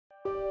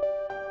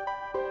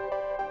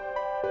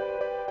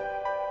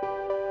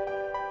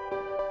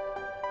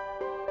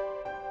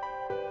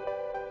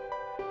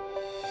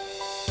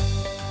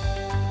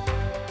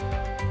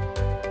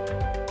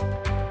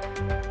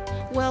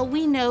Well,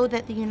 we know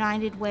that the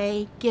United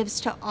Way gives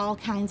to all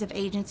kinds of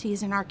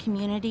agencies in our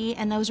community,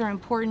 and those are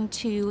important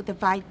to the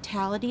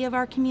vitality of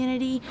our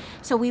community.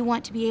 So we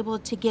want to be able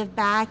to give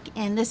back,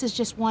 and this is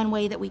just one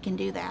way that we can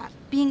do that.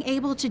 Being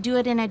able to do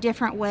it in a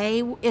different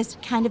way is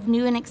kind of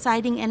new and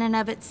exciting in and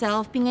of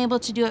itself. Being able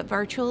to do it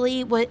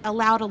virtually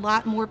allowed a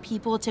lot more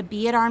people to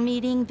be at our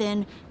meeting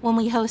than when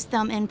we host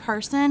them in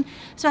person.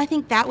 So I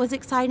think that was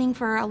exciting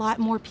for a lot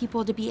more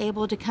people to be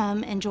able to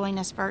come and join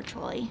us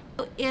virtually.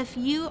 If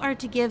you are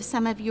to give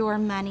some of your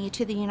money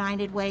to the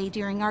United Way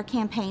during our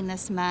campaign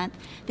this month,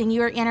 then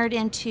you are entered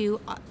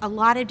into a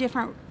lot of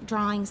different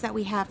drawings that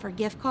we have for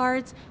gift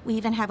cards. We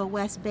even have a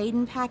West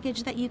Baden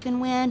package that you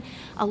can win.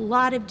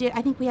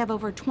 I think we have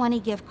over 20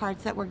 gift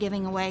cards that we're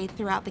giving away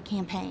throughout the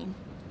campaign.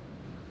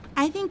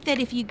 I think that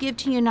if you give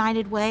to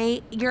United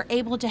Way, you're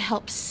able to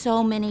help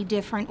so many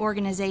different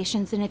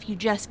organizations than if you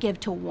just give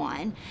to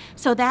one.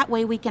 So that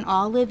way we can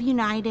all live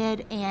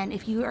united, and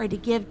if you are to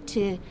give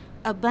to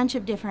a bunch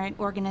of different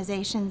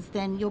organizations,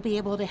 then you'll be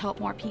able to help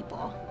more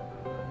people.